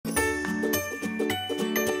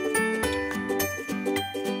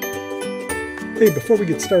Hey, before we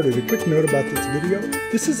get started, a quick note about this video.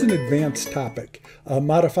 This is an advanced topic,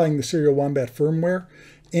 modifying the Serial Wombat firmware,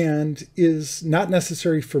 and is not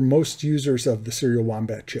necessary for most users of the Serial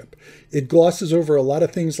Wombat chip. It glosses over a lot of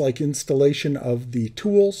things like installation of the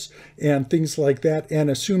tools and things like that, and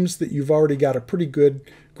assumes that you've already got a pretty good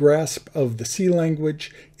grasp of the C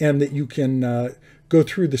language and that you can go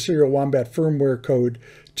through the Serial Wombat firmware code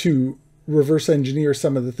to reverse engineer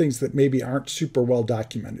some of the things that maybe aren't super well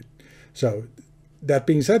documented. So that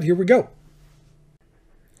being said, here we go.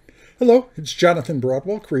 Hello, it's Jonathan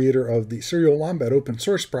Broadwell, creator of the Serial Wombat open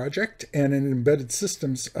source project and an embedded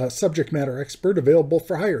systems subject matter expert available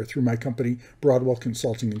for hire through my company, Broadwell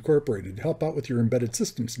Consulting Incorporated, to help out with your embedded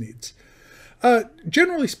systems needs.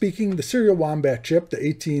 Generally speaking, the Serial Wombat chip, the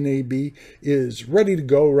 18AB, is ready to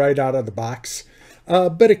go right out of the box,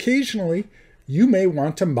 but occasionally you may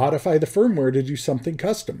want to modify the firmware to do something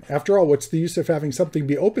custom. After all, what's the use of having something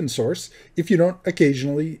be open source if you don't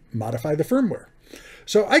occasionally modify the firmware?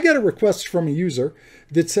 So I got a request from a user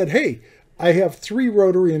that said, hey, I have 3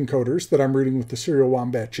 rotary encoders that I'm reading with the Serial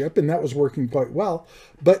Wombat chip, and that was working quite well,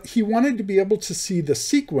 but he wanted to be able to see the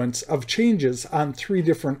sequence of changes on 3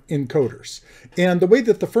 different encoders. And the way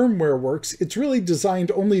that the firmware works, it's really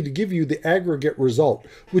designed only to give you the aggregate result,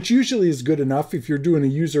 which usually is good enough if you're doing a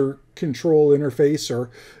user control interface or,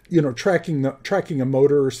 tracking a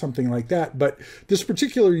motor or something like that. But this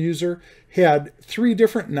particular user had 3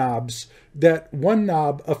 different knobs that one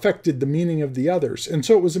knob affected the meaning of the others. And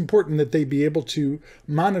so it was important that they be able to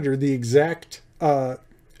monitor the exact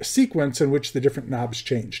sequence in which the different knobs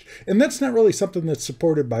changed. And that's not really something that's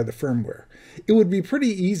supported by the firmware. It would be pretty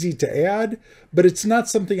easy to add, but it's not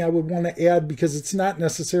something I would want to add because it's not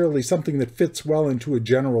necessarily something that fits well into a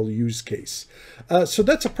general use case. So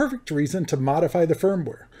that's a perfect reason to modify the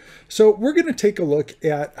firmware. So we're going to take a look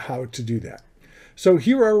at how to do that. So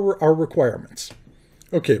here are our requirements.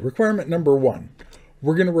 Okay, requirement number 1.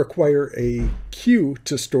 We're going to require a queue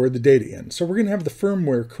to store the data in. So we're going to have the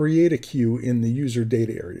firmware create a queue in the user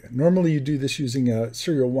data area. Normally you do this using a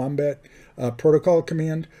Serial Wombat protocol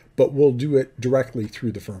command, but we'll do it directly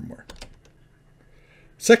through the firmware.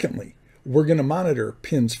 Secondly, we're going to monitor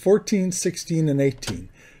pins 14, 16, and 18.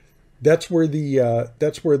 That's where the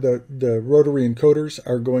rotary encoders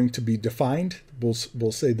are going to be defined.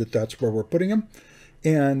 We'll say that that's where we're putting them.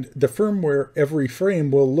 And the firmware, every frame,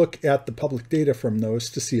 will look at the public data from those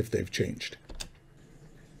to see if they've changed.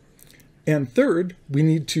 And third, we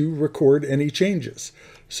need to record any changes.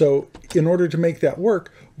 So in order to make that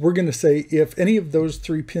work, we're going to say if any of those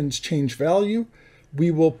 3 pins change value, we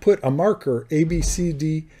will put a marker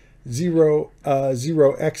ABCD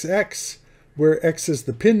 00XX, where X is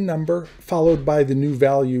the pin number, followed by the new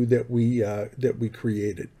value that we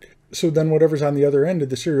created. So then whatever's on the other end of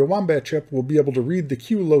the Serial Wombat chip will be able to read the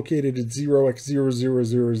queue located at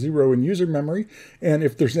 0x0000 in user memory. And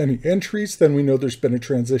if there's any entries, then we know there's been a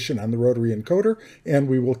transition on the rotary encoder, and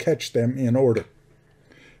we will catch them in order.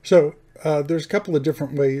 So there's a couple of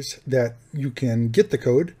different ways that you can get the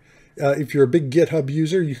code. If you're a big GitHub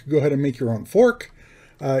user, you can go ahead and make your own fork.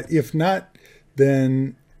 If not,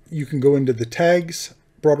 then you can go into the tags,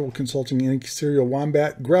 Broadwell Consulting Inc. Serial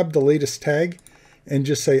Wombat, grab the latest tag, and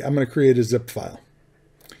just say, I'm going to create a zip file.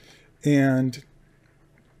 And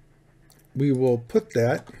we will put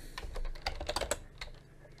that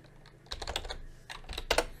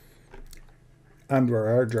onto our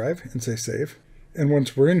hard drive and say save. And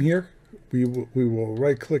once we're in here, we will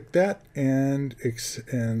right click that and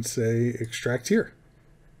say extract here.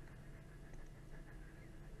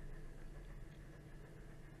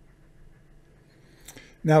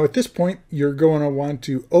 Now at this point, you're going to want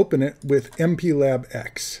to open it with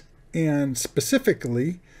MPLAB-X. And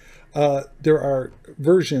specifically, there are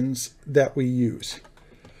versions that we use.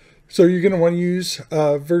 So you're going to want to use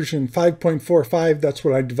version 5.45. That's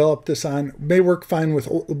what I developed this on. It may work fine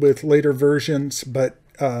with later versions, but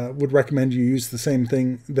would recommend you use the same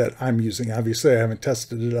thing that I'm using. Obviously, I haven't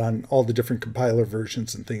tested it on all the different compiler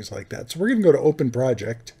versions and things like that. So we're going to go to Open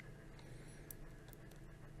Project.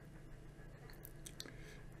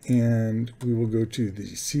 And we will go to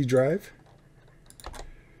the C drive,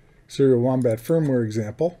 Serial Wombat firmware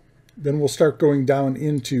example. Then we'll start going down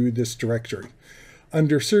into this directory.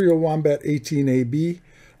 Under Serial Wombat 18AB,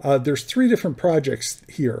 there's 3 different projects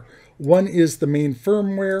here. One is the main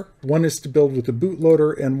firmware, one is to build with a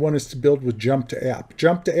bootloader, and one is to build with Jump to App.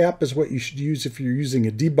 Jump to App is what you should use if you're using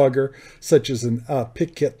a debugger, such as an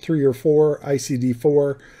PicKit 3 or 4,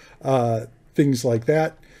 ICD4, things like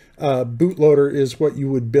that. Bootloader is what you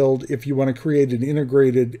would build if you want to create an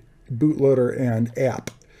integrated bootloader and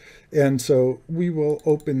app. And so we will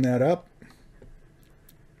open that up.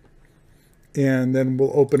 And then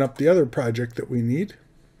we'll open up the other project that we need,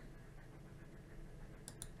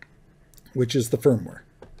 which is the firmware.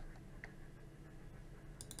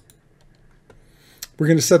 We're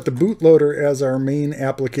going to set the bootloader as our main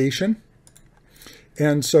application.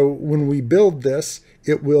 And so when we build this,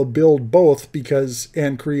 it will build both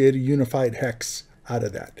and create a unified hex out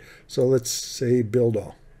of that. So let's say build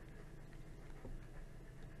all.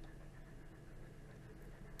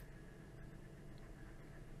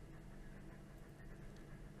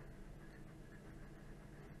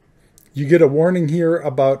 You get a warning here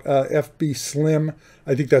about FB Slim.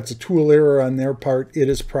 I think that's a tool error on their part. It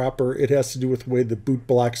is proper. It has to do with the way the boot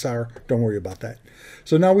blocks are. Don't worry about that.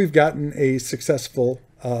 So now we've gotten a successful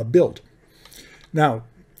build. Now,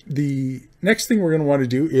 the next thing we're going to want to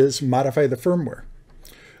do is modify the firmware.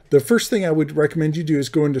 The first thing I would recommend you do is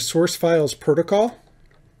go into Source Files Protocol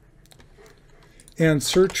and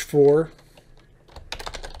search for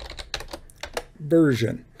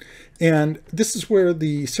version. And this is where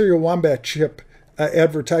the Serial Wombat chip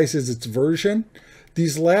advertises its version.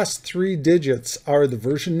 These last 3 digits are the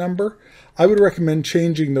version number. I would recommend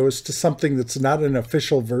changing those to something that's not an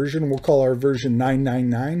official version. We'll call our version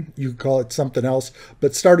 999. You could call it something else,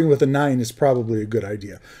 but starting with a 9 is probably a good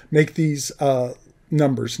idea. Make these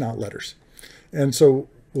numbers, not letters. And so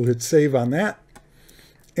we'll hit save on that.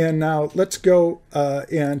 And now let's go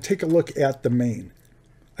and take a look at the main.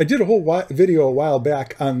 I did a whole video a while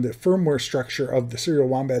back on the firmware structure of the Serial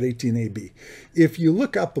Wombat 18AB. If you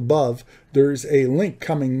look up above, there's a link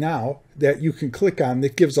coming now that you can click on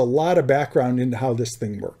that gives a lot of background into how this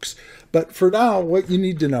thing works. But for now, what you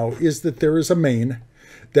need to know is that there is a main.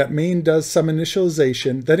 That main does some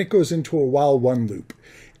initialization, then it goes into a while one loop.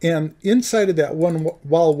 And inside of that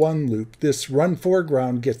while one loop, this run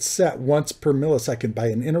foreground gets set once per millisecond by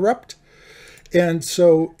an interrupt. And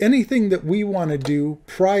so anything that we want to do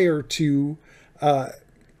prior to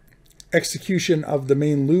execution of the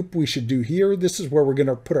main loop, we should do here. This is where we're going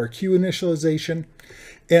to put our queue initialization.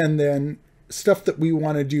 And then stuff that we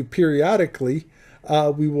want to do periodically,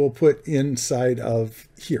 we will put inside of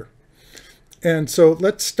here. And so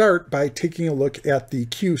let's start by taking a look at the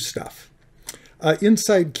queue stuff.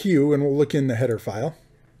 Inside queue, and we'll look in the header file.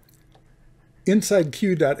 Inside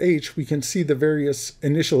queue.h, we can see the various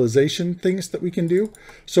initialization things that we can do.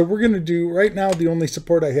 So we're going to do, right now, the only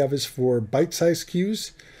support I have is for bite-sized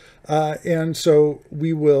queues. And so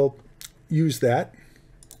we will use that.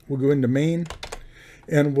 We'll go into main,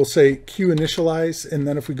 and we'll say queue initialize. And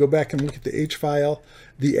then if we go back and look at the H file,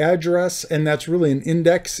 the address, and that's really an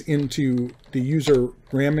index into the user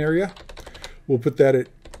RAM area. We'll put that at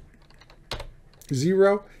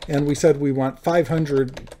 0. And we said we want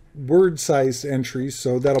 500 word-sized entries,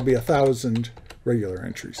 so that'll be 1,000 regular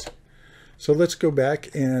entries. So let's go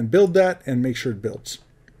back and build that and make sure it builds.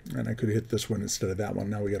 And I could have hit this one instead of that one.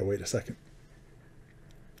 Now we got to wait a second.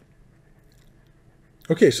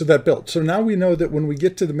 Okay, so that built. So now we know that when we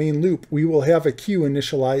get to the main loop, we will have a queue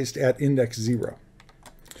initialized at index 0.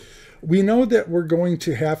 We know that we're going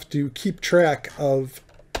to have to keep track of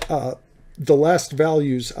the last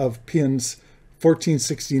values of pins 14,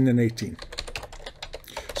 16, and 18.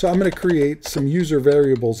 So I'm going to create some user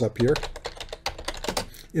variables up here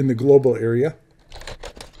in the global area.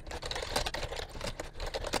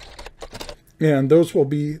 And those will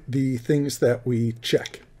be the things that we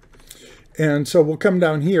check. And so we'll come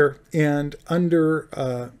down here, and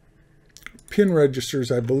under pin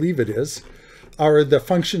registers, I believe it is, are the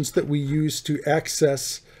functions that we use to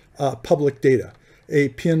access public data. A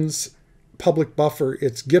pin's public buffer,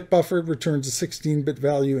 its get buffer returns a 16-bit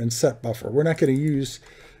value, and set buffer. We're not going to use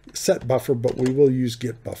set buffer, but we will use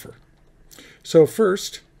get buffer. So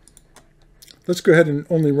first, let's go ahead and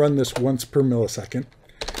only run this once per millisecond.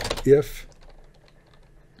 If,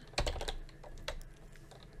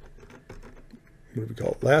 what do we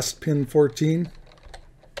call it, last pin 14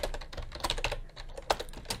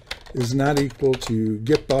 is not equal to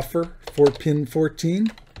get buffer for pin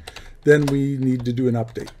 14, then we need to do an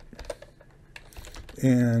update.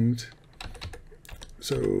 And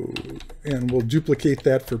so, and we'll duplicate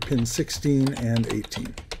that for pin 16 and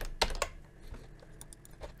 18.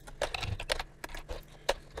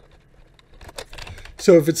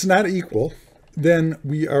 So if it's not equal, then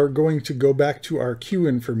we are going to go back to our queue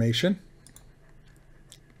information.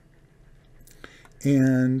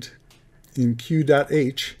 And in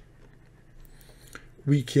queue.h,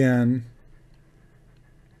 we can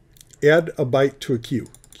add a byte to a queue.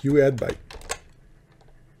 Queue add byte.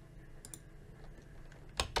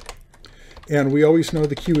 And we always know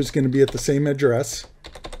the queue is going to be at the same address.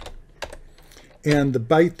 And the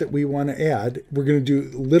byte that we want to add, we're going to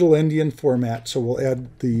do little endian format. So we'll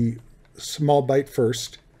add the small byte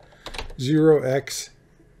first, 0x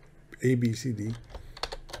ABCD,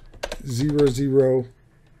 00,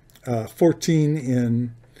 14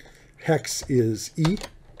 in hex is E,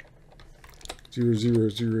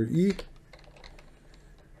 000E,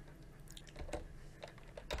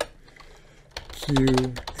 Q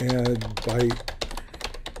add byte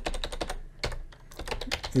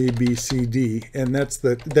ABCD, and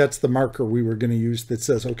that's the marker we were going to use that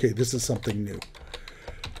says, okay, this is something new.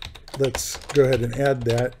 Let's go ahead and add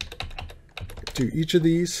that to each of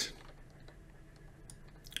these.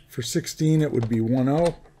 For 16, it would be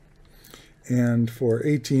 10, and for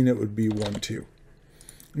 18, it would be 12.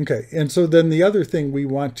 Okay, and so then the other thing we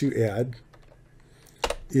want to add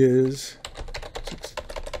is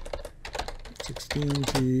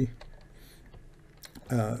 16t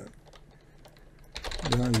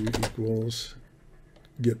value equals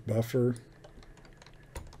get buffer.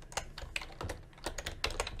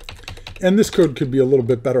 And this code could be a little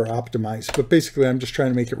bit better optimized, but basically I'm just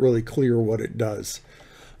trying to make it really clear what it does.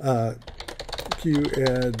 Q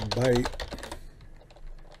add byte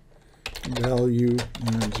value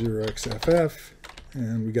and 0xFF,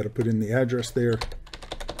 and we got to put in the address there.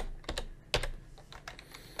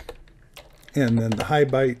 And then the high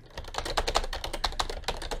byte.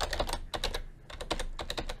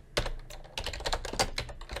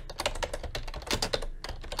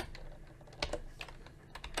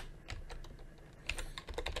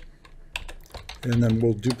 And then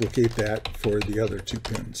we'll duplicate that for the other 2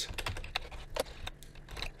 pins.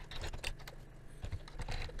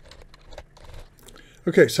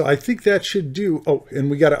 Okay, so I think that should do. Oh, and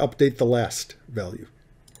we got to update the last value.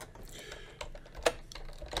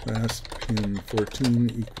 Last pin 14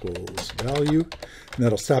 equals value, and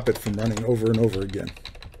that'll stop it from running over and over again.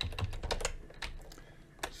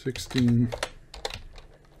 16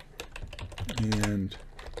 and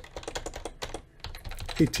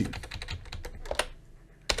 18.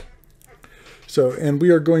 So, and we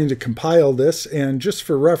are going to compile this, and just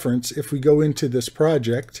for reference, if we go into this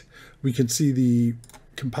project, we can see the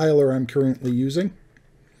compiler I'm currently using.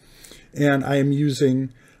 And I am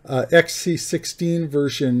using XC16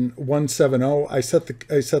 version 170. I set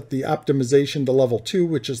the optimization to level 2,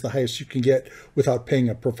 which is the highest you can get without paying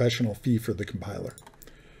a professional fee for the compiler.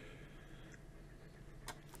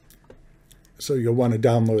 So you'll want to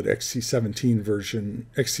download XC16 version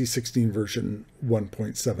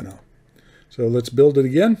 1.70. So let's build it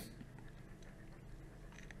again.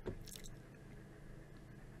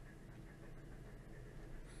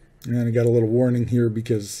 And I got a little warning here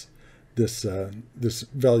because this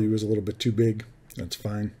value is a little bit too big. That's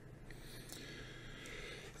fine.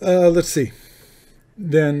 Let's see.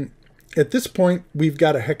 Then at this point, we've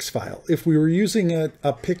got a hex file. If we were using a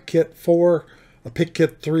PicKit 4, a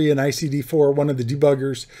PicKit 3, an ICD4, one of the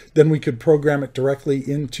debuggers, then we could program it directly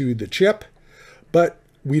into the chip. But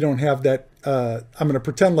we don't have that. I'm going to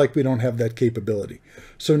pretend like we don't have that capability.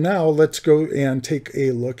 So now let's go and take a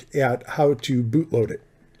look at how to bootload it.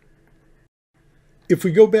 If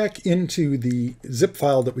we go back into the zip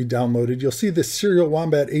file that we downloaded, you'll see this Serial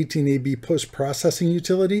Wombat 18AB post-processing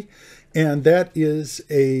utility, and that is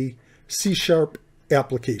a C#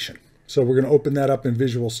 application. So we're going to open that up in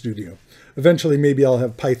Visual Studio. Eventually, maybe I'll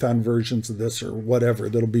have Python versions of this or whatever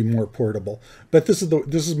that'll be more portable. But this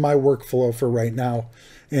is my workflow for right now,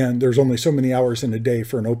 and there's only so many hours in a day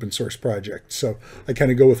for an open source project, so I kind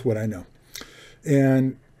of go with what I know.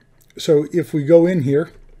 And so if we go in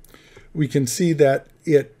here, we can see that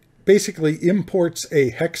it basically imports a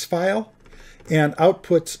hex file and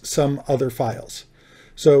outputs some other files.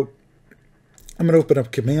 So I'm going to open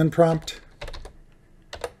up Command Prompt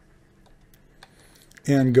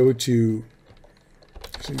and go to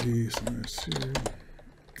CD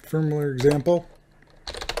firmware example,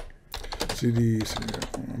 CD Serial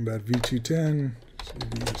Wombat v210,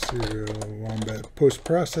 CD Serial Wombat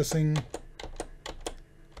post-processing,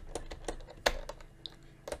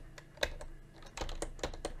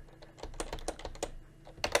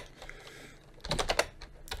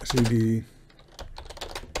 CD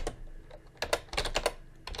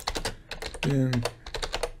bin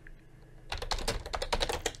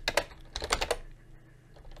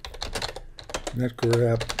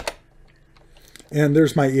netcore app, and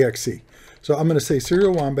there's my exe. So I'm going to say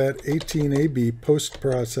Serial Wombat 18AB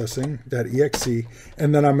post-processing.exe,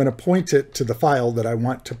 and then I'm going to point it to the file that I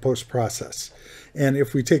want to post-process. And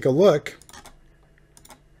if we take a look,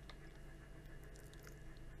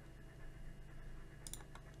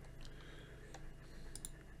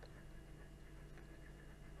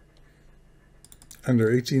 under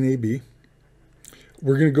 18AB,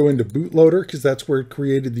 we're going to go into bootloader because that's where it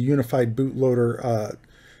created the unified bootloader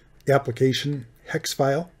application hex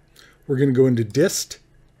file. We're going to go into dist,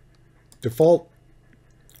 default,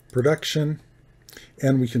 production,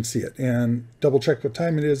 and we can see it. And double check what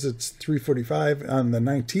time it is. It's 3:45 on the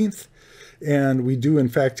 19th. And we do in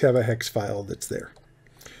fact have a hex file that's there.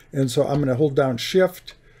 And so I'm going to hold down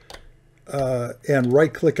Shift and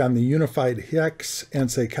right click on the unified hex and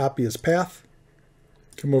say copy as path.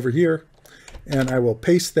 Come over here and I will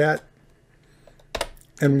paste that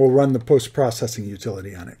and we'll run the post-processing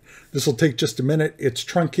utility on it. This will take just a minute. It's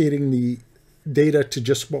truncating the data to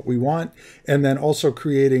just what we want, and then also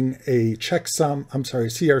creating a checksum,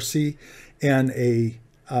 CRC, and a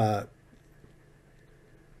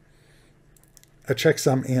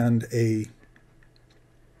checksum and a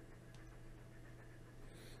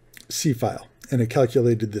C file. And it's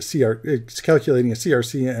calculating a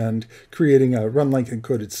CRC and creating a run length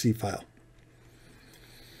encoded C file.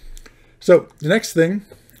 So the next thing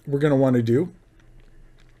we're going to want to do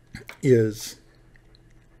is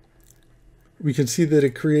we can see that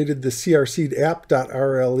it created the crc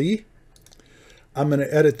app.rle. I'm going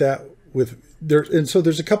to edit that with there. And so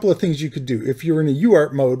there's a couple of things you could do. If you're in a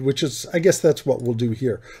UART mode, which is, I guess that's what we'll do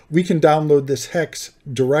here. We can download this hex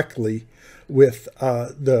directly with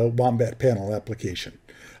the Wombat panel application.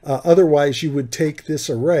 Otherwise, you would take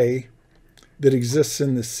this array that exists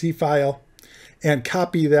in the C file and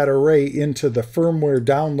copy that array into the firmware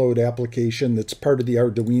download application that's part of the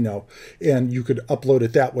Arduino, and you could upload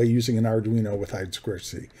it that way using an Arduino with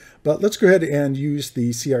I2C. But let's go ahead and use the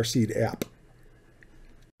crc app.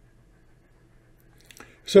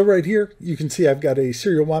 So right here, you can see I've got a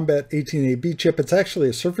Serial Wombat 18AB chip. It's actually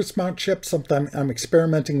a surface mount chip, something I'm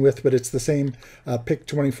experimenting with, but it's the same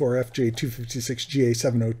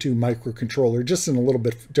PIC24FJ256GA702 microcontroller, just in a little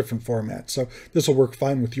bit different format. So this will work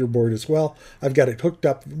fine with your board as well. I've got it hooked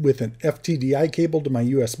up with an FTDI cable to my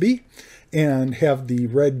USB and have the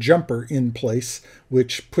red jumper in place,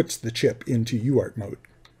 which puts the chip into UART mode.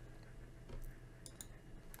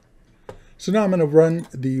 So now I'm going to run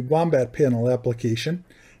the Wombat panel application,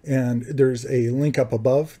 and there's a link up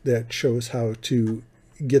above that shows how to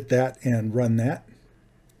get that and run that.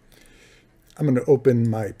 I'm going to open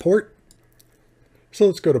my port. So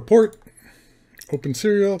let's go to port, open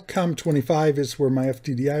serial, COM25 is where my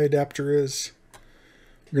FTDI adapter is.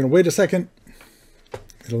 We're going to wait a second.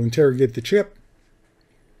 It'll interrogate the chip.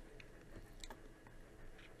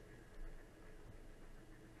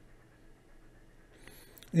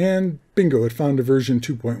 And bingo, it found a version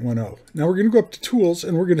 2.10. Now we're going to go up to Tools,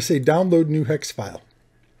 and we're going to say Download New Hex File.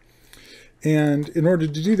 And in order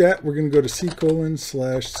to do that, we're going to go to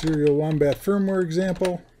C:/Serial Wombat Firmware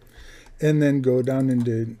Example, and then go down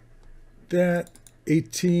into that,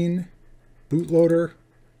 18, bootloader,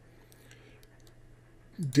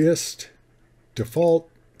 dist, default,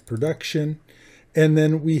 production, and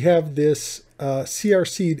then we have this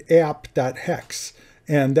crc app.hex,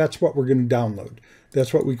 and that's what we're going to download.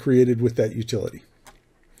 That's what we created with that utility.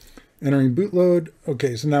 Entering bootload.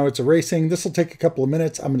 Okay, so now it's erasing. This will take a couple of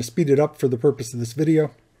minutes. I'm going to speed it up for the purpose of this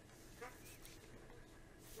video.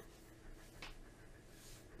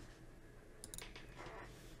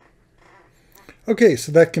 Okay, so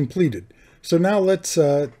that completed. So now let's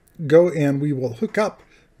go and we will hook up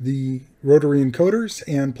the rotary encoders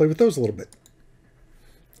and play with those a little bit.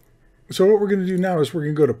 So what we're going to do now is we're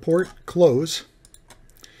going to go to Port, Close,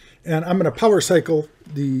 and I'm going to power cycle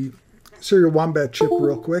the Serial Wombat chip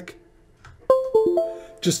real quick,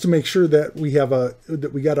 just to make sure that we have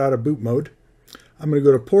that we got out of boot mode. I'm going to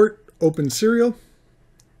go to Port, Open Serial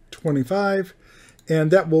 25,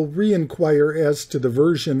 and that will re-inquire as to the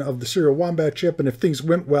version of the Serial Wombat chip. And if things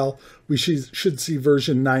went well, we should see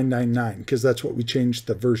version 999, because that's what we changed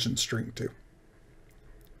the version string to.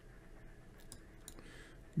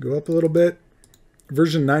 Go up a little bit.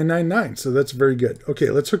 Version 999, so that's very good. Okay,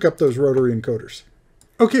 let's hook up those rotary encoders.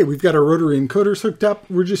 Okay, we've got our rotary encoders hooked up.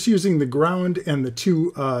 We're just using the ground and the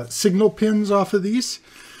two signal pins off of these.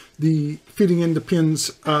 The feeding into pins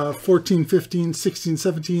 14, 15, 16,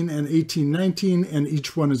 17, and 18, 19, and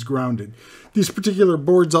each one is grounded. These particular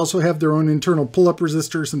boards also have their own internal pull-up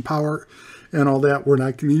resistors and power and all that. We're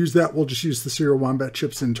not going to use that. We'll just use the Serial Wombat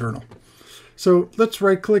chip's internal. So let's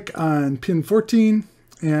right-click on pin 14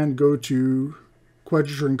 and go to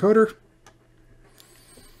Quadrature encoder.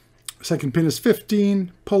 Second pin is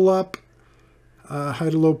 15, pull up, high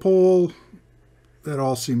to low pole. That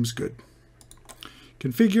all seems good.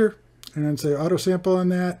 Configure, and say auto sample on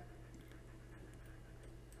that.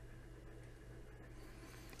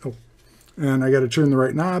 Oh, and I got to turn the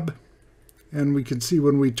right knob, and we can see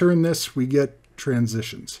when we turn this, we get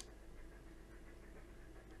transitions.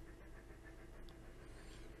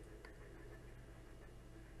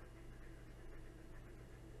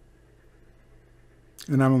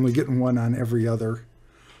 And I'm only getting one on every other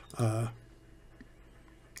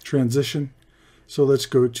transition. So let's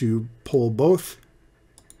go to pull both.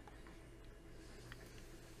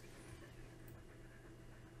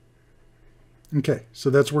 Okay, so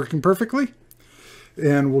that's working perfectly.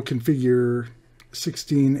 And we'll configure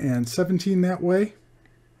 16 and 17 that way.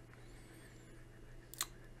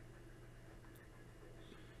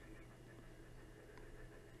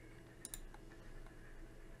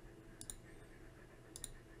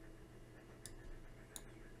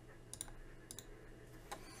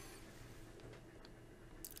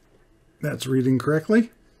 That's reading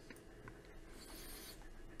correctly.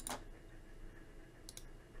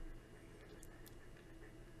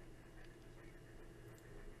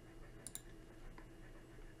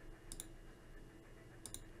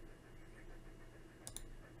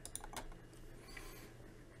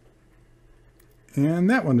 And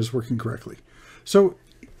that one is working correctly. So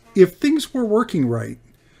if things were working right,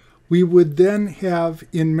 we would then have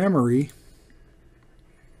in memory,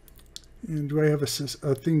 and do I have a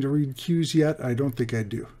thing to read cues yet? I don't think I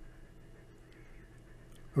do.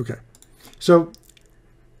 Okay, so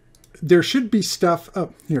there should be stuff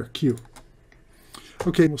up here, cue.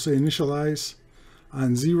 Okay, we'll say initialize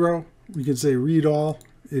on 0. We can say read all.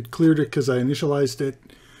 It cleared it because I initialized it.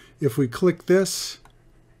 If we click this,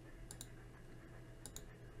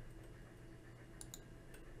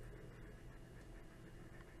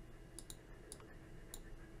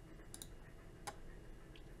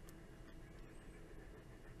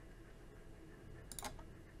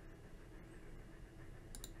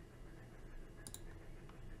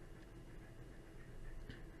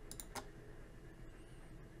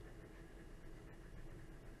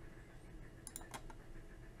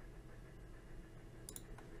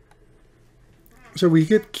 so we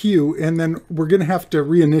hit Q, and then we're going to have to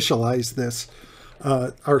reinitialize this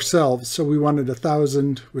ourselves. So we wanted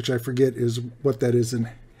 1,000, which I forget is what that is in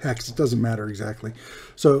hex. It doesn't matter exactly.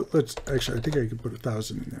 So let's actually, I think I could put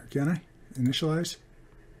 1,000 in there. Can I initialize?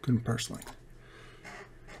 Couldn't personally.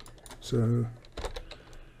 So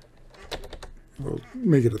we'll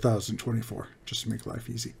make it 1,024 just to make life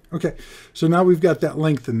easy. Okay, so now we've got that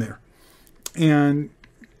length in there. And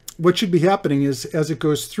what should be happening is as it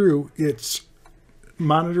goes through, it's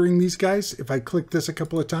monitoring these guys. If I click this a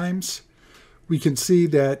couple of times, we can see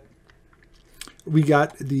that we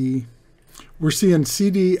got we're seeing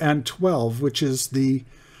CD and 12, which is the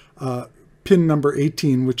pin number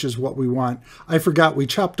 18, which is what we want. I forgot we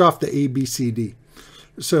chopped off the ABCD.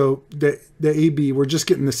 So the AB, we're just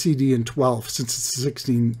getting the CD in 12 since it's a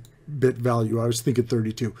 16-bit value. I was thinking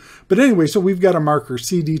 32. But anyway, so we've got a marker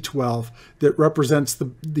CD12 that represents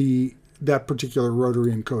that particular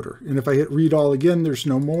rotary encoder. And if I hit read all again, there's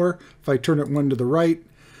no more. If I turn it one to the right,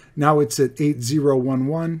 now it's at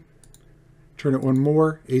 8011. Turn it one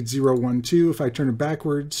more, 8012. If I turn it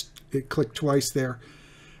backwards, it clicked twice there.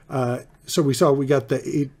 So we saw we got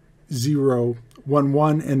the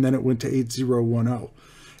 8011 and then it went to 8010.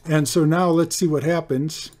 And so now let's see what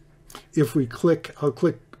happens if we click. I'll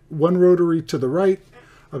click one rotary to the right,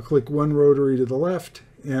 I'll click one rotary to the left,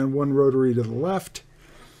 and one rotary to the left.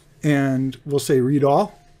 And we'll say read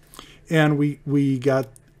all. And we got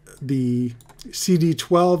the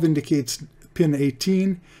CD12 indicates pin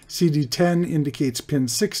 18, CD10 indicates pin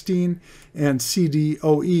 16, and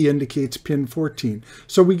CDOE indicates pin 14.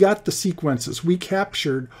 So we got the sequences. We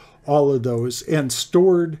captured all of those and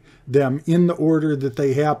stored them in the order that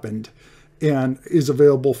they happened and is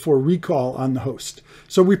available for recall on the host.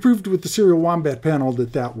 So we proved with the Serial Wombat panel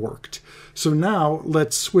that that worked. So now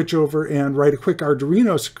let's switch over and write a quick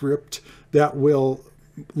Arduino script that will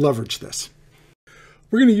leverage this.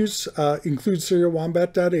 We're going to use include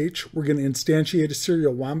serialwombat.h. We're going to instantiate a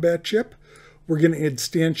Serial Wombat chip. We're going to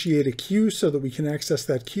instantiate a queue so that we can access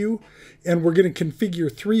that queue. And we're going to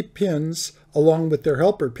configure 3 pins along with their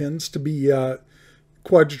helper pins to be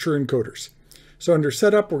quadrature encoders. So under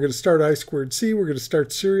setup, we're going to start I2C. We're going to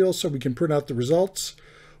start serial so we can print out the results.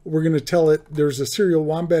 We're going to tell it there's a Serial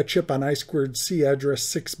Wombat chip on I2C address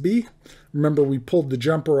 6B. Remember, we pulled the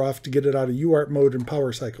jumper off to get it out of UART mode and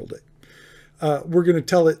power cycled it. We're going to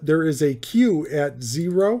tell it there is a queue at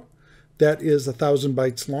 0 that is 1,000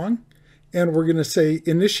 bytes long. And we're going to say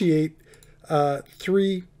initiate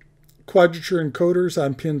 3 quadrature encoders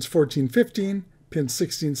on pins 14, 15, pin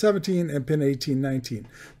 16, 17, and pin 18, 19.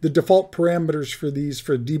 The default parameters for these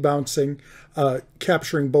for debouncing,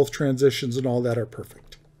 capturing both transitions and all that are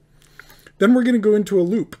perfect. Then we're going to go into a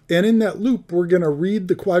loop. And in that loop, we're going to read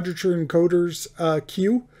the quadrature encoders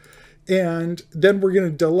queue. And then we're going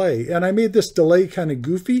to delay. And I made this delay kind of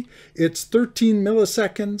goofy. It's 13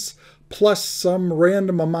 milliseconds plus some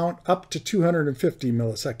random amount up to 250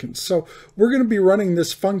 milliseconds. So we're going to be running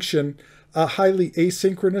this function highly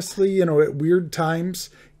asynchronously, at weird times,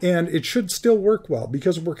 and it should still work well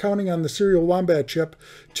because we're counting on the Serial Wombat chip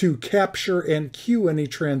to capture and queue any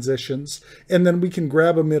transitions, and then we can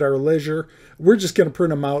grab them at our leisure. We're just going to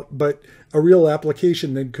print them out, but a real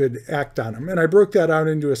application then could act on them. And I broke that out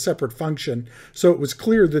into a separate function, so it was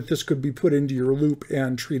clear that this could be put into your loop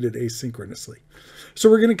and treated asynchronously. So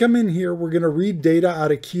we're going to come in here, we're going to read data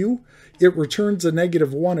out of queue. It returns a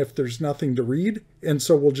 -1 if there's nothing to read, and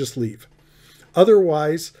so we'll just leave.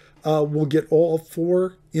 Otherwise, we'll get all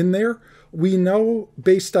 4 in there. We know,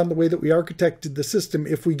 based on the way that we architected the system,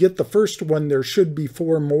 if we get the first one, there should be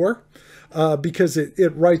 4 more, because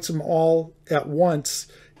it writes them all at once,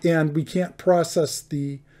 and we can't process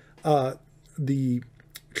the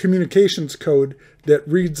communications code that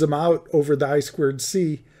reads them out over the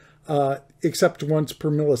I2C except once per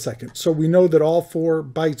millisecond. So we know that all 4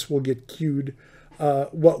 bytes will get queued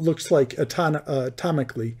what looks like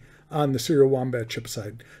atomically on the Serial Wombat chip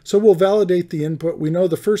side. So we'll validate the input. We know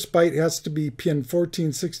the first byte has to be pin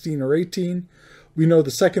 14, 16, or 18. We know the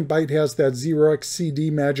second byte has that 0xCD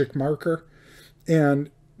magic marker. And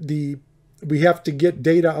we have to get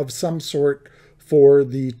data of some sort for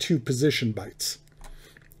the 2 position bytes.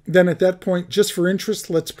 Then at that point, just for interest,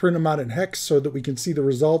 let's print them out in hex so that we can see the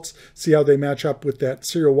results, see how they match up with that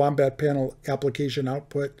Serial Wombat panel application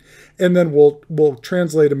output. And then we'll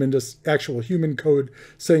translate them into actual human code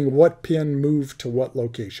saying what pin moved to what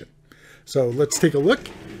location. So let's take a look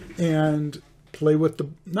and play with the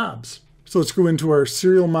knobs. So let's go into our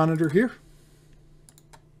serial monitor here.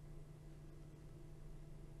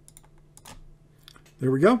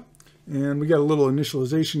 There we go. And we got a little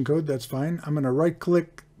initialization code. That's fine. I'm going to right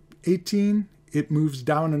click 18. It moves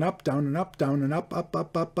down and up, down and up, down and up, up,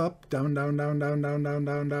 up, up, up, down, down, down, down, down, down,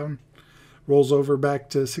 down, down. Rolls over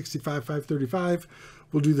back to 65,535.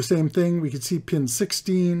 We'll do the same thing. We can see pin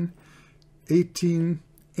 16, 18,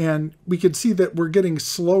 and we can see that we're getting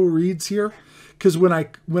slow reads here because when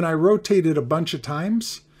I rotate it a bunch of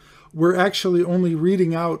times, we're actually only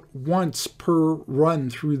reading out once per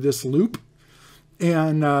run through this loop.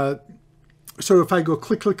 And so if I go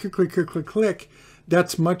click, click, click, click, click, click, click,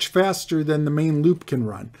 that's much faster than the main loop can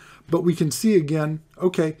run. But we can see again,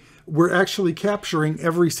 okay, we're actually capturing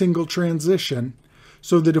every single transition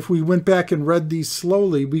so that if we went back and read these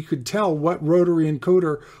slowly, we could tell what rotary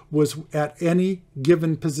encoder was at any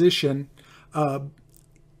given position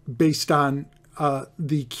based on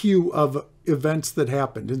the queue of events that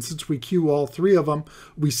happened. And since we queue all 3 of them,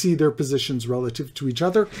 we see their positions relative to each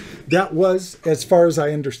other. That was, as far as I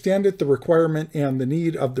understand it, the requirement and the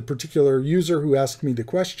need of the particular user who asked me the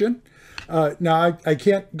question. Now, I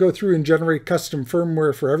can't go through and generate custom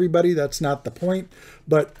firmware for everybody. That's not the point.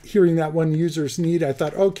 But hearing that one user's need, I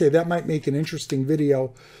thought, okay, that might make an interesting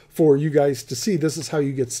video for you guys to see. This is how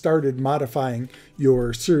you get started modifying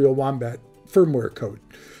your Serial Wombat firmware code.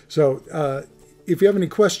 So if you have any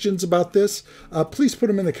questions about this, please put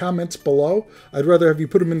them in the comments below. I'd rather have you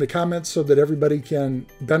put them in the comments so that everybody can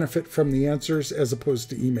benefit from the answers as opposed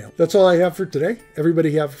to email. That's all I have for today.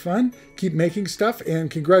 Everybody have fun, keep making stuff, and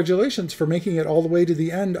congratulations for making it all the way to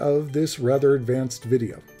the end of this rather advanced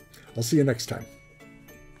video. I'll see you next time.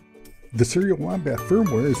 The Serial Wombat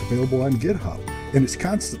firmware is available on GitHub and is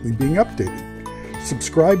constantly being updated.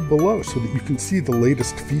 Subscribe below so that you can see the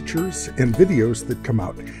latest features and videos that come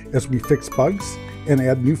out as we fix bugs and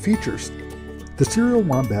add new features. The Serial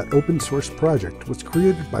Wombat open source project was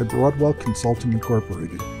created by Broadwell Consulting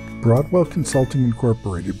Incorporated. Broadwell Consulting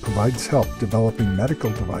Incorporated provides help developing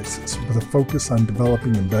medical devices with a focus on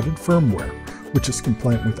developing embedded firmware, which is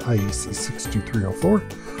compliant with IEC 62304,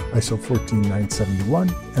 ISO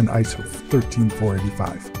 14971, and ISO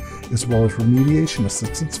 13485. as well as remediation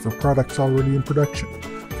assistance for products already in production.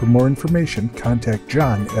 For more information, contact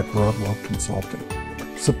John at Broadwell Consulting.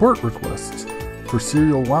 Support requests for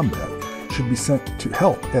Serial Wombat should be sent to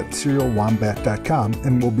help@serialwombat.com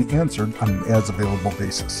and will be answered on an as-available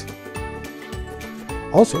basis.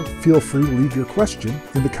 Also, feel free to leave your question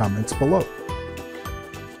in the comments below.